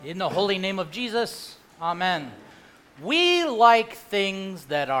In the holy name of Jesus, amen. We like things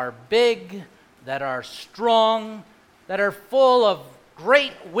that are big, that are strong, that are full of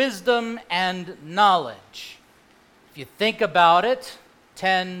great wisdom and knowledge. If you think about it,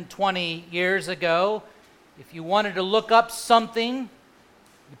 10, 20 years ago, if you wanted to look up something,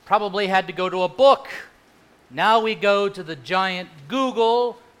 you probably had to go to a book. Now we go to the giant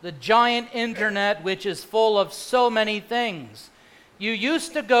Google, the giant internet, which is full of so many things. You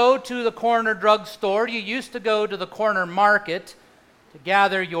used to go to the corner drugstore, you used to go to the corner market to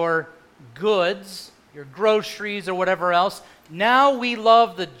gather your goods, your groceries or whatever else. Now we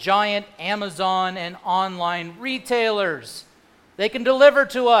love the giant Amazon and online retailers. They can deliver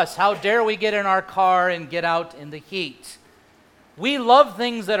to us. How dare we get in our car and get out in the heat? We love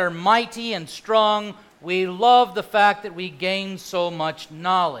things that are mighty and strong. We love the fact that we gain so much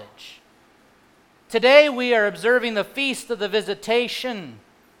knowledge. Today we are observing the Feast of the Visitation.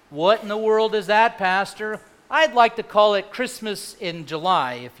 What in the world is that, Pastor? I'd like to call it Christmas in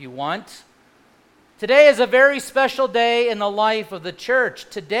July, if you want. Today is a very special day in the life of the church.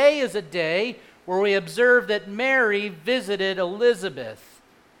 Today is a day where we observe that Mary visited Elizabeth.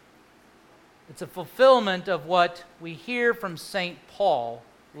 It's a fulfillment of what we hear from St. Paul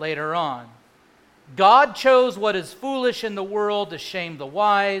later on. God chose what is foolish in the world to shame the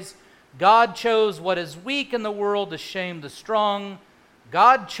wise. God chose what is weak in the world to shame the strong.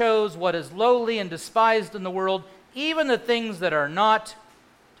 God chose what is lowly and despised in the world, even the things that are not,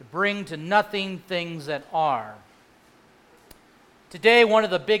 to bring to nothing things that are. Today, one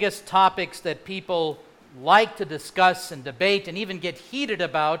of the biggest topics that people like to discuss and debate and even get heated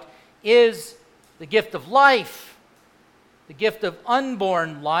about is the gift of life, the gift of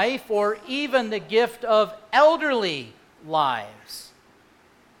unborn life, or even the gift of elderly lives.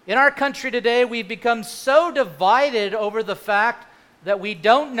 In our country today, we've become so divided over the fact that we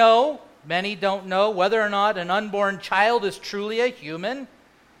don't know, many don't know, whether or not an unborn child is truly a human.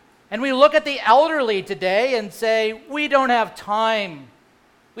 And we look at the elderly today and say, we don't have time.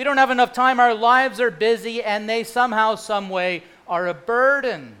 We don't have enough time. Our lives are busy, and they somehow, some way, are a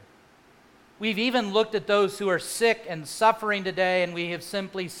burden. We've even looked at those who are sick and suffering today, and we have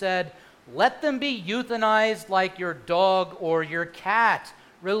simply said, let them be euthanized like your dog or your cat.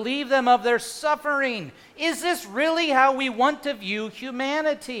 Relieve them of their suffering. Is this really how we want to view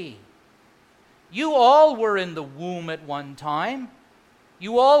humanity? You all were in the womb at one time.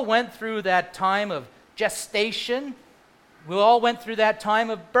 You all went through that time of gestation. We all went through that time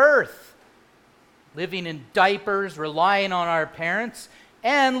of birth, living in diapers, relying on our parents.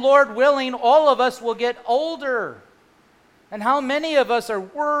 And Lord willing, all of us will get older. And how many of us are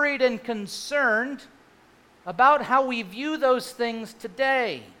worried and concerned about how we view those things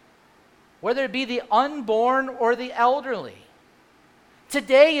today, whether it be the unborn or the elderly.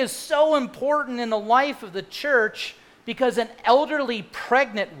 Today is so important in the life of the church because an elderly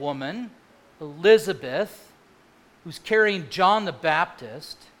pregnant woman, Elizabeth, who's carrying John the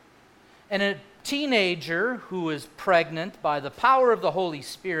Baptist, and a teenager who is pregnant by the power of the Holy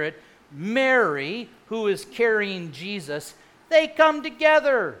Spirit, Mary, who is carrying Jesus, they come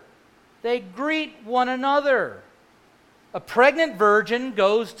together. They greet one another. A pregnant virgin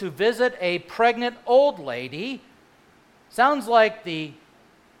goes to visit a pregnant old lady. Sounds like the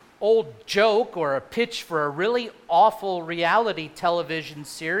old joke or a pitch for a really awful reality television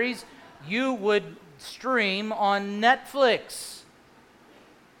series you would stream on Netflix.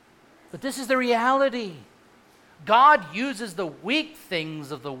 But this is the reality. God uses the weak things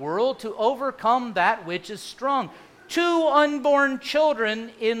of the world to overcome that which is strong. 2 unborn children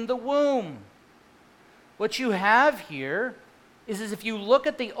in the womb. What you have here is if you look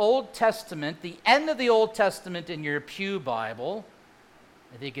at the Old Testament, the end of the Old Testament in your Pew Bible,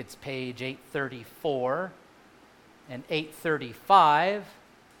 I think it's page 834 and 835,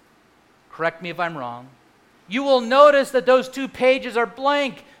 correct me if I'm wrong, you will notice that those 2 pages are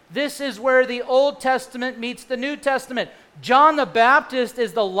blank. This is where the Old Testament meets the New Testament. John the Baptist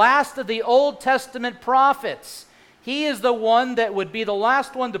is the last of the Old Testament prophets. He is the one that would be the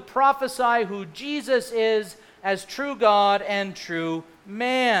last one to prophesy who Jesus is as true God and true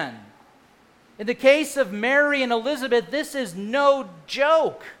man. In the case of Mary and Elizabeth, this is no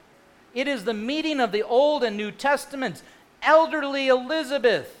joke. It is the meeting of the Old and New Testaments. Elderly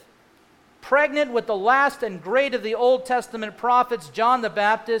Elizabeth, pregnant with the last and great of the Old Testament prophets, John the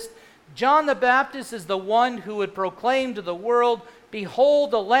Baptist. John the Baptist is the one who would proclaim to the world,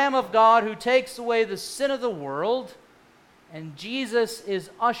 behold the Lamb of God who takes away the sin of the world. And Jesus is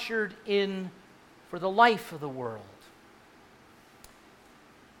ushered in for the life of the world.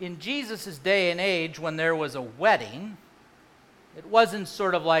 In Jesus' day and age, when there was a wedding, It wasn't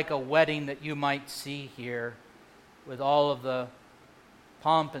sort of like a wedding that you might see here with all of the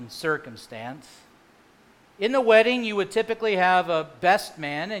pomp and circumstance. In the wedding, you would typically have a best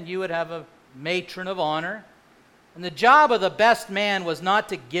man and you would have a matron of honor. And the job of the best man was not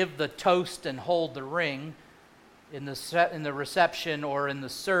to give the toast and hold the ring in the reception or in the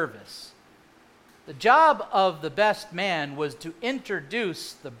service. The job of the best man was to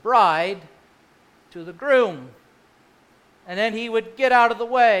introduce the bride to the groom. And then he would get out of the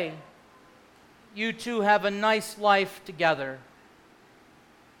way. You two have a nice life together.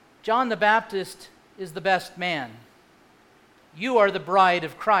 John the Baptist is the best man. You are the bride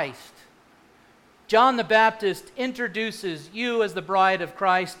of Christ. John the Baptist introduces you as the bride of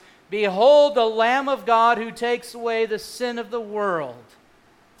Christ. Behold the Lamb of God who takes away the sin of the world.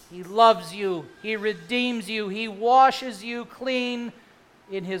 He loves you. He redeems you. He washes you clean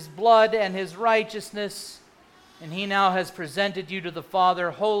in his blood and his righteousness. And he now has presented you to the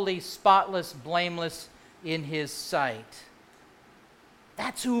Father, holy, spotless, blameless in his sight.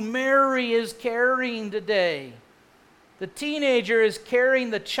 That's who Mary is carrying today. The teenager is carrying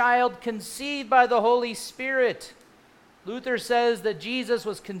the child conceived by the Holy Spirit. Luther says that Jesus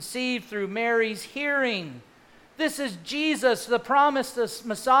was conceived through Mary's hearing. This is Jesus, the promised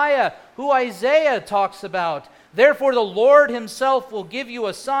Messiah, who Isaiah talks about. Therefore the Lord himself will give you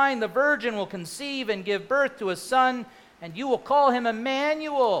a sign. The virgin will conceive and give birth to a son, and you will call him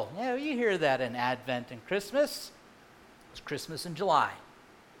Emmanuel. Yeah, you hear that in Advent and Christmas. It's Christmas in July.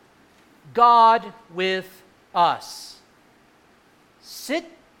 God with us. Sit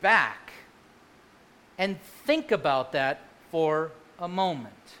back and think about that for a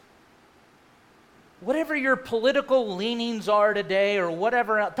moment. Whatever your political leanings are today or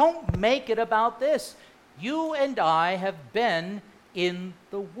whatever else, don't make it about this. You and I have been in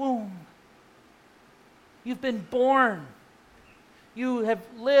the womb. You've been born. You have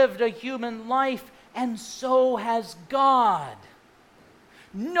lived a human life, and so has God.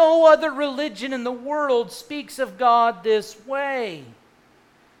 No other religion in the world speaks of God this way.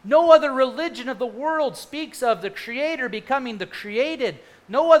 No other religion of the world speaks of the Creator becoming the created.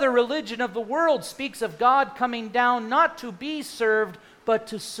 No other religion of the world speaks of God coming down not to be served, but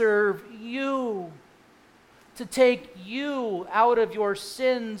to serve you. To take you out of your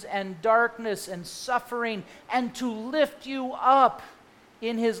sins and darkness and suffering and to lift you up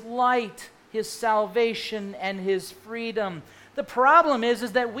in his light, his salvation, and his freedom. The problem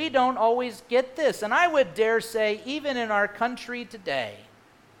is that we don't always get this. And I would dare say, even in our country today,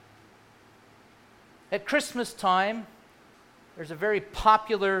 at Christmas time, there's a very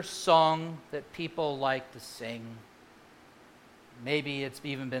popular song that people like to sing. Maybe it's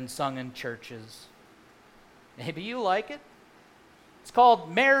even been sung in churches. Maybe you like it. It's called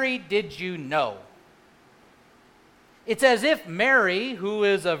Mary, Did You Know? It's as if Mary, who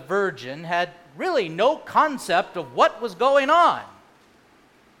is a virgin, had really no concept of what was going on.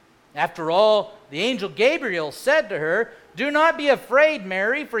 After all, the angel Gabriel said to her, "Do not be afraid,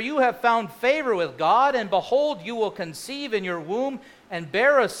 Mary, for you have found favor with God, and behold, you will conceive in your womb and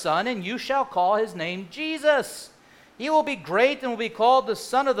bear a son, and you shall call his name Jesus. He will be great and will be called the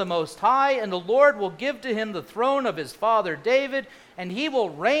Son of the Most High, and the Lord will give to him the throne of his father David, and he will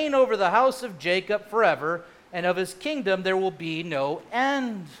reign over the house of Jacob forever, and of his kingdom there will be no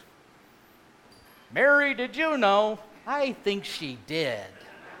end." Mary, did you know? I think she did.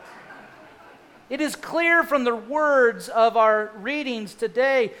 It is clear from the words of our readings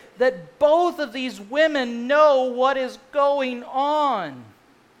today that both of these women know what is going on.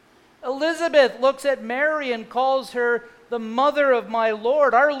 Elizabeth looks at Mary and calls her the mother of my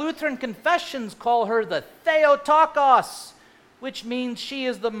Lord. Our Lutheran confessions call her the Theotokos, which means she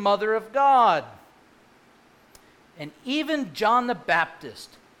is the mother of God. And even John the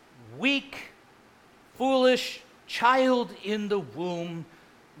Baptist, weak, foolish child in the womb,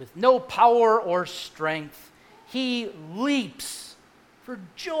 with no power or strength, he leaps for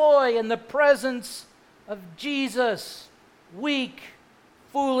joy in the presence of Jesus, weak,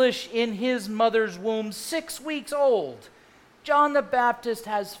 foolish in his mother's womb, 6 weeks old. John the Baptist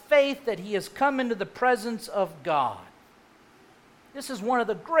has faith that he has come into the presence of God. This is one of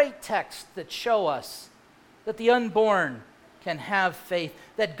the great texts that show us that the unborn can have faith,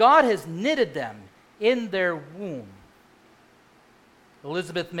 that God has knitted them in their womb.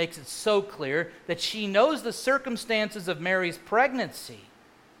 Elizabeth makes it so clear that she knows the circumstances of Mary's pregnancy.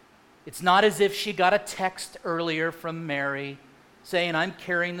 It's not as if she got a text earlier from Mary saying, "I'm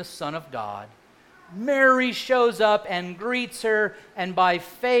carrying the Son of God." Mary shows up and greets her, and by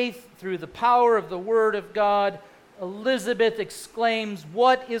faith, through the power of the Word of God, Elizabeth exclaims,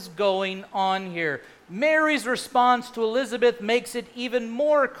 "What is going on here?" Mary's response to Elizabeth makes it even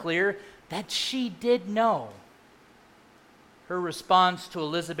more clear that she did know. Her response to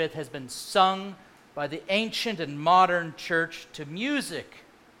Elizabeth has been sung by the ancient and modern church to music.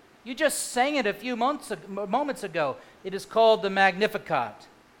 You just sang it a few moments ago. It is called the Magnificat.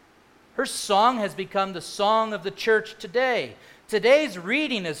 Her song has become the song of the church today. Today's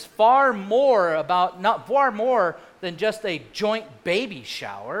reading is far more than just a joint baby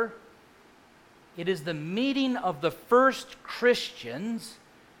shower. It is the meeting of the first Christians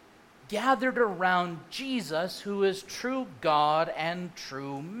gathered around Jesus, who is true God and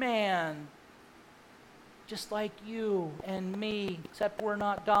true man. Just like you and me, except we're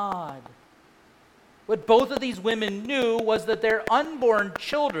not God. What both of these women knew was that their unborn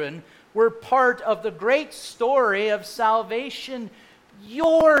children were part of the great story of salvation,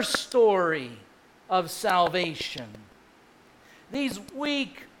 your story of salvation. These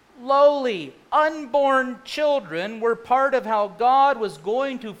weak, lowly, unborn children were part of how God was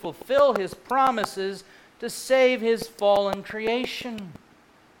going to fulfill his promises to save his fallen creation.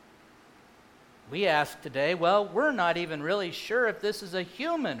 We ask today, well, we're not even really sure if this is a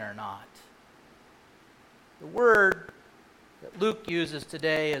human or not. The word that Luke uses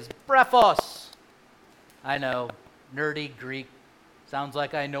today is brephos. I know, nerdy Greek. Sounds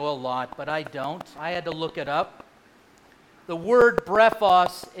like I know a lot, but I don't. I had to look it up. The word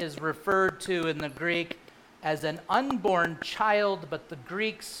brephos is referred to in the Greek as an unborn child, but the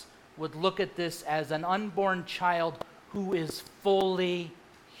Greeks would look at this as an unborn child who is fully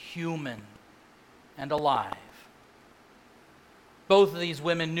human and alive. Both of these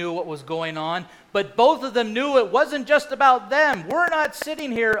women knew what was going on, but both of them knew it wasn't just about them. We're not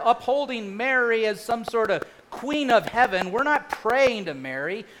sitting here upholding Mary as some sort of queen of heaven. We're not praying to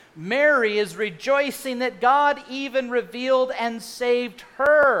Mary. Mary is rejoicing that God even revealed and saved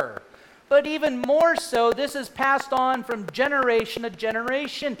her. But even more so, this is passed on from generation to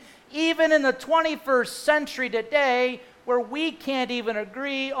generation. Even in the 21st century today, where we can't even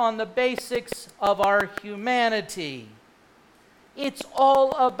agree on the basics of our humanity. It's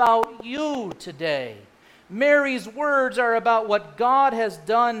all about you today. Mary's words are about what God has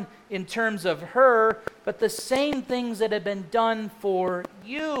done in terms of her, but the same things that have been done for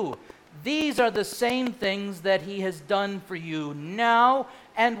you. These are the same things that he has done for you now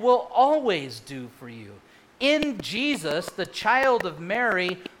and will always do for you. In Jesus, the child of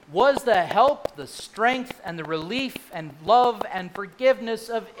Mary was the help, the strength, and the relief and love and forgiveness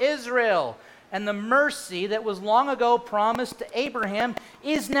of Israel. And the mercy that was long ago promised to Abraham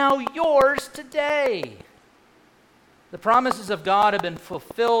is now yours today. The promises of God have been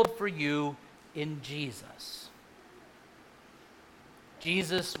fulfilled for you in Jesus.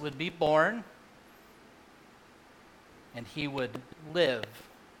 Jesus would be born, and he would live.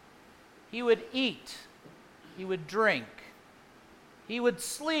 He would eat. He would drink. He would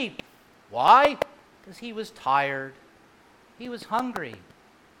sleep. Why? Because he was tired. He was hungry.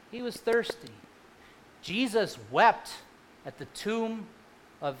 He was thirsty. Jesus wept at the tomb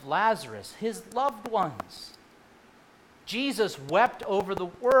of Lazarus, his loved ones. Jesus wept over the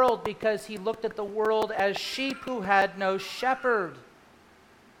world because he looked at the world as sheep who had no shepherd.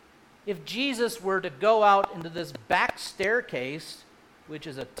 If Jesus were to go out into this back staircase, which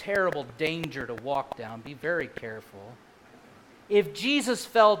is a terrible danger to walk down, be very careful. If Jesus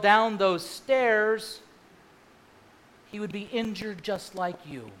fell down those stairs, he would be injured just like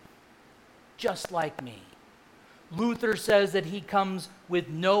you, just like me. Luther says that he comes with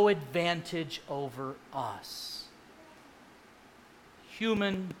no advantage over us.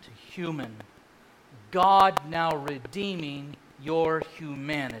 Human to human, God now redeeming your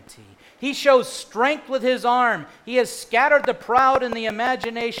humanity. He shows strength with his arm. He has scattered the proud in the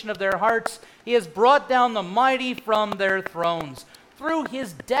imagination of their hearts. He has brought down the mighty from their thrones. Through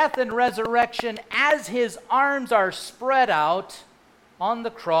his death and resurrection, as his arms are spread out on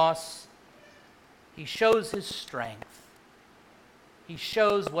the cross, he shows his strength. He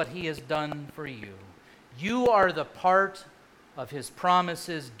shows what he has done for you. You are the part of his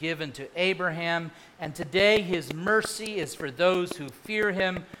promises given to Abraham, and today his mercy is for those who fear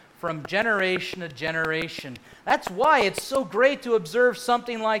him from generation to generation. That's why it's so great to observe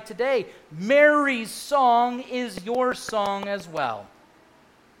something like today. Mary's song is your song as well.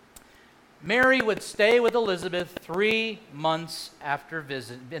 Mary would stay with Elizabeth 3 months after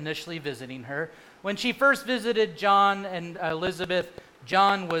initially visiting her. When she first visited John and Elizabeth,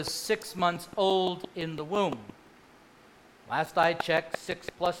 John was 6 months old in the womb. Last I checked, 6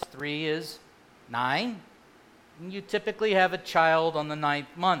 plus 3 is 9. And you typically have a child on the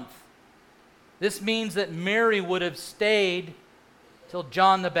 9th month. This means that Mary would have stayed till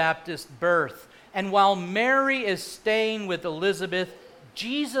John the Baptist's birth. And while Mary is staying with Elizabeth,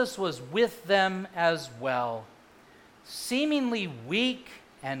 Jesus was with them as well. Seemingly weak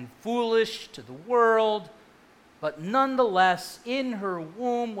and foolish to the world, but nonetheless, in her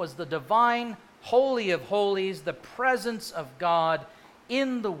womb was the divine Holy of Holies, the presence of God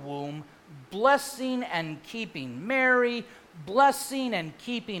in the womb, blessing and keeping Mary, blessing and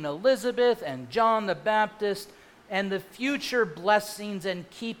keeping Elizabeth and John the Baptist, and the future blessings and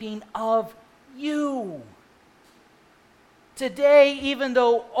keeping of you. Today, even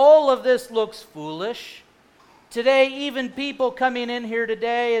though all of this looks foolish, today, even people coming in here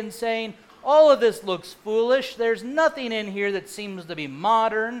today and saying, all of this looks foolish, there's nothing in here that seems to be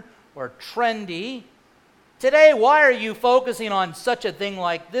modern or trendy. Today, why are you focusing on such a thing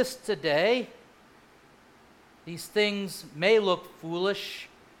like this today? These things may look foolish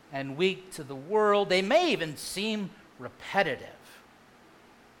and weak to the world. They may even seem repetitive.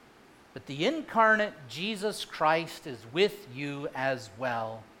 But the incarnate Jesus Christ is with you as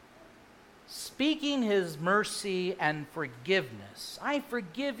well, speaking his mercy and forgiveness. I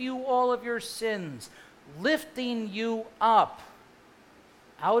forgive you all of your sins, lifting you up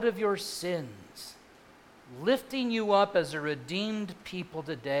out of your sins, lifting you up as a redeemed people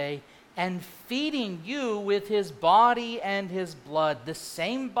today, and feeding you with his body and his blood, the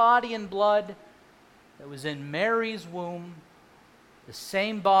same body and blood that was in Mary's womb, the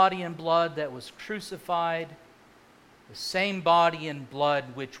same body and blood that was crucified, the same body and blood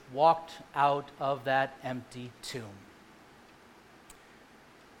which walked out of that empty tomb.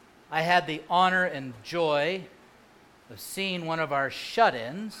 I had the honor and joy of seeing one of our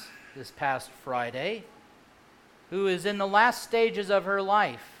shut-ins this past Friday, who is in the last stages of her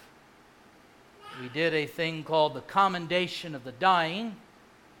life. We did a thing called the commendation of the dying,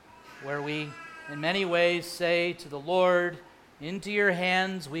 where we, in many ways, say to the Lord, into your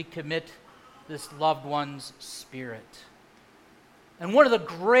hands we commit this loved one's spirit. And one of the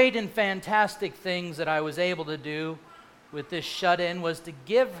great and fantastic things that I was able to do with this shut-in was to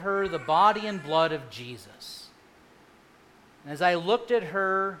give her the body and blood of Jesus. And as I looked at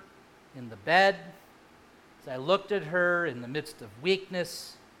her in the bed, as I looked at her in the midst of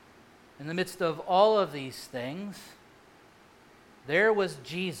weakness, in the midst of all of these things, there was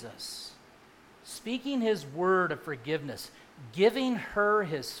Jesus speaking his word of forgiveness, giving her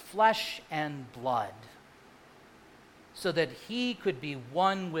his flesh and blood so that he could be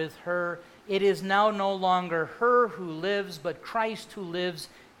one with her. It is now no longer her who lives, but Christ who lives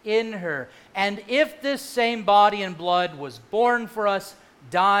in her. And if this same body and blood was born for us,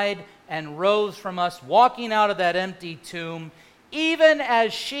 died, and rose from us, walking out of that empty tomb, even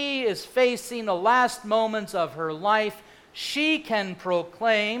as she is facing the last moments of her life, she can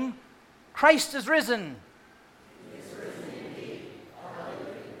proclaim, Christ is risen. He is risen indeed.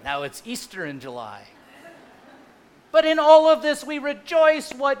 Hallelujah. Now it's Easter in July. But in all of this, we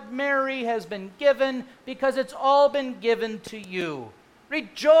rejoice what Mary has been given, because it's all been given to you.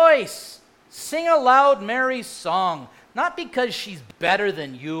 Rejoice! Sing aloud Mary's song, not because she's better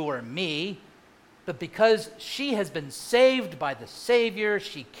than you or me, but because she has been saved by the Savior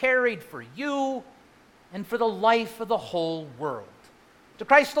she carried for you and for the life of the whole world. To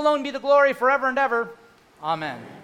Christ alone be the glory forever and ever. Amen.